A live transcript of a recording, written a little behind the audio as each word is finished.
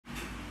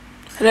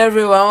Hello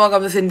everyone,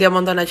 welcome to Cynthia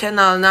Montana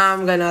channel. Now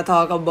I'm gonna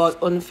talk about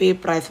Unfi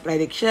price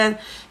prediction.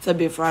 So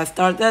before I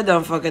started,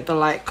 don't forget to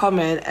like,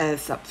 comment, and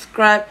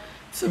subscribe.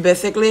 So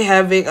basically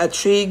having a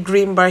 3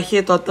 green bar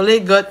here, totally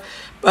good.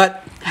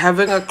 But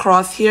having a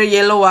cross here,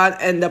 yellow one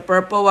and the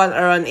purple one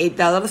around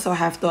 $8, so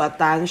have to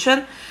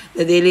attention.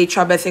 The daily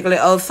chart basically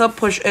also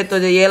push it to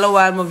the yellow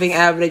one, moving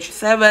average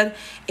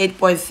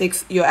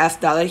 8.6 US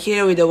dollar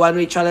here with the one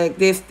which are like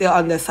this still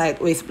on the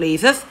sideways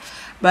places.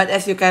 But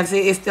as you can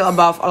see, it's still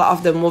above all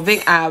of the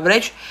moving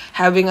average,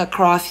 having a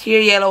cross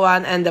here, yellow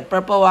one and the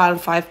purple one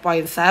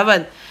 5.7.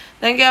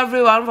 Thank you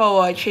everyone for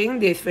watching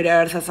this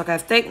video. So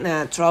stochastic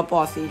natural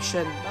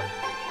position.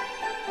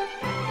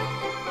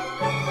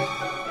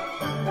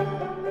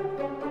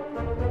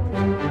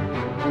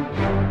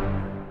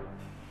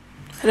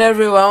 Hello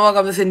everyone,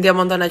 welcome to Cynthia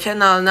Montana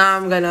channel. Now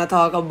I'm gonna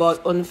talk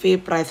about Unfi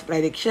price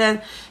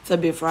prediction. So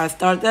before I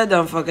started,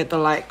 don't forget to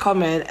like,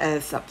 comment,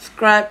 and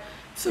subscribe.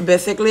 So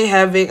basically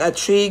having a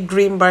 3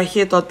 green bar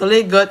here,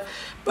 totally good.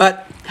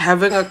 But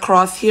having a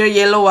cross here,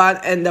 yellow one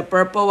and the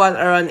purple one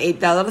around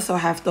 $8, so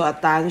have to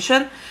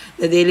attention.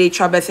 The daily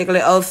chart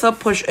basically also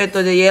push it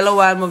to the yellow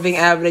one, moving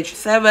average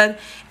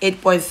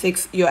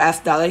 8.6 US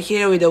dollar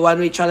here with the one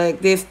which are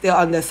like this still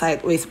on the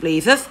sideways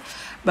places.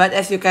 But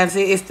as you can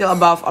see, it's still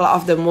above all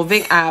of the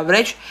moving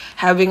average,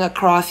 having a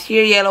cross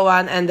here, yellow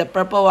one and the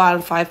purple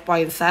one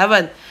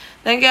 5.7.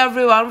 Thank you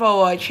everyone for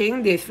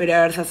watching this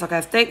video. So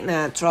stochastic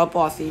natural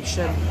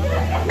position.